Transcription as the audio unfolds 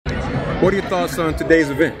What are your thoughts on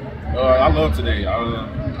today's event? I love today.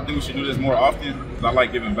 I think we should do this more often because I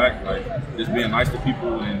like giving back, like just being nice to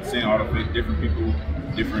people and seeing all the different people,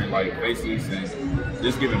 different like faces, and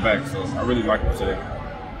just giving back. So I really like it today.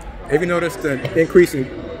 Have you noticed an increase in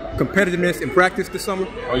competitiveness in practice this summer?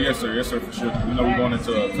 Oh yes sir, for sure. We know we're going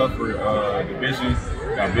into a tougher division,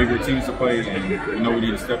 got bigger teams to play, and we know we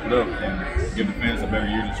need to step it up and give the fans a better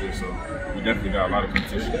year this year. So we definitely got a lot of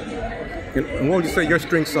competition. And what would you say your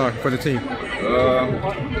strengths are for the team?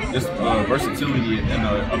 Just versatility in the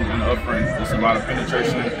up front. Just a lot of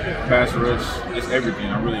penetration, pass rush, just everything.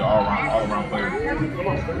 I'm really all around player.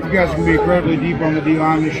 You guys can be incredibly deep on the D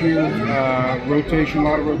line this year. Rotation, a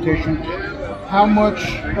lot of rotation. How much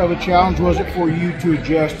of a challenge was it for you to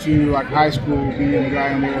adjust to like high school, being the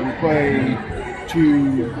guy in there every play,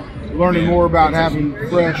 to learning more about having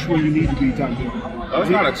fresh when you need to be type thing? It's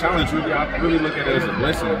not a challenge, really. I really look at it as a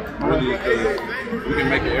blessing, really, because we can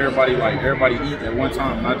make it everybody eat at one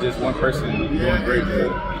time, not just one person doing great.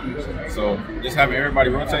 So just having everybody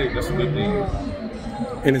rotate, that's a good thing.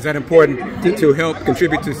 And is that important to help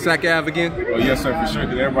contribute to Sack Ave again? Oh yes, sir, for sure.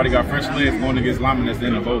 Because everybody got fresh legs going against linemen at the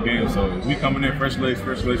end of the whole game. So if we coming in fresh legs,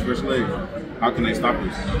 how can they stop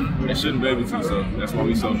us? They shouldn't be able to. So that's why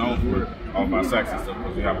we so known for all of our sacks and stuff.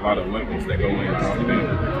 Because we have a lot of weapons that go in throughout the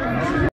game.